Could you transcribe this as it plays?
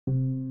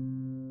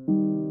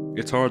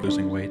It's hard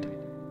losing weight.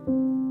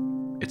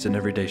 It's an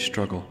everyday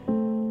struggle.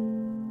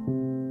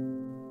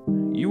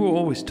 You will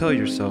always tell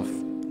yourself,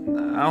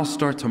 I'll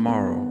start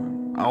tomorrow.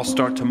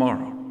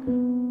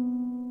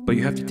 But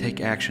you have to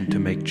take action to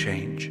make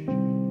change.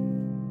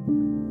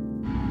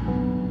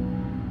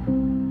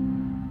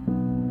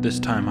 This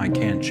time I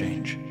can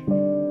change.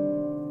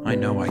 I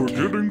know I can.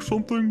 Forgetting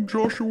something,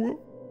 Joshua?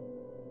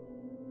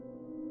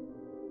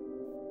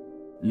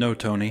 No,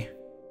 Tony.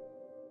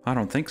 I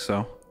don't think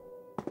so.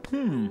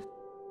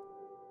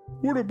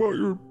 What about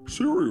your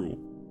cereal?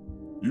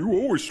 You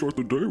always start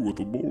the day with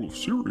a bowl of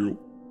cereal.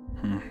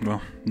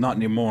 Well, not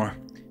anymore.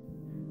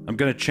 I'm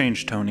gonna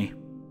change, Tony.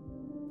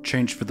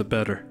 Change for the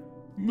better.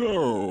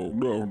 No.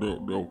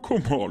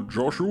 Come on,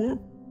 Joshua.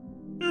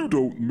 You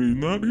don't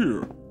mean that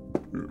here.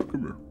 Here,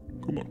 come here.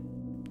 Come on.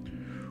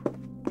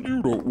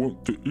 You don't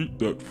want to eat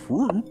that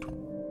fruit.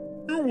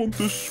 You want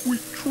this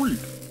sweet treat.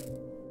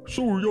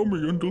 So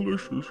yummy and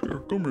delicious. Here,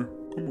 come here.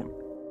 Come on.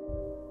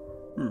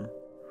 Here.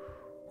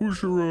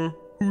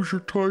 Who's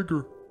your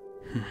tiger?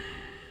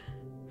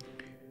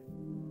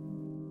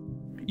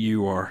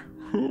 You are.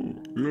 Oh,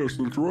 yes,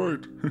 that's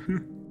right.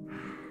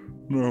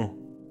 Now,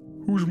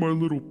 who's my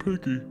little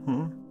piggy,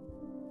 huh?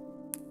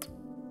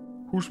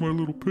 Who's my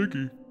little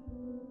piggy?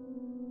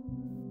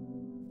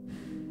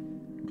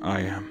 I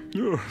am.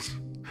 Yes,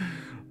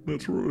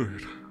 that's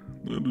right.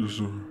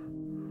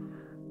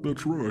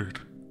 That's right.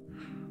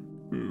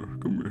 Here,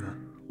 come here.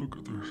 Look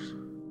at this.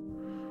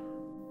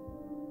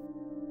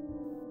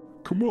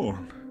 Come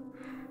on.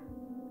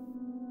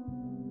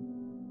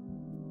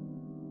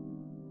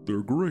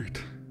 They're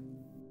great.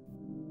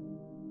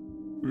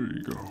 There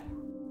you go.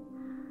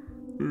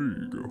 There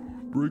you go.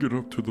 Bring it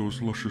up to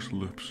those luscious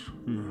lips.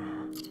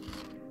 Yeah.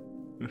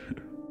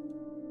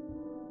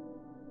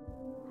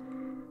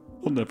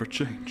 I'll never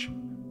change.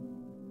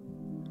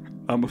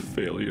 I'm a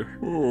failure.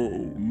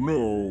 Oh,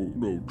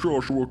 no,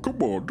 Joshua,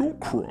 come on, don't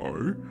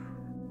cry.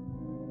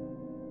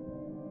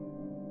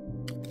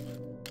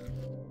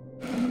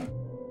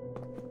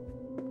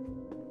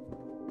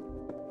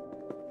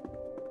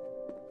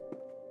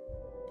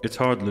 It's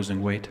hard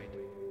losing weight.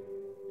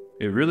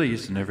 It really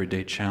is an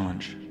everyday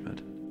challenge, but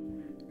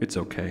it's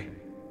okay.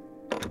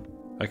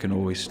 I can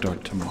always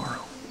start tomorrow.